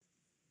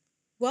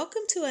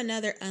Welcome to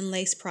another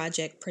Unlaced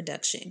Project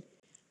production.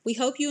 We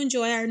hope you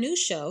enjoy our new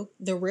show,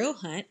 The Real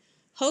Hunt,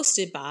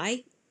 hosted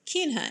by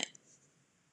Ken Hunt.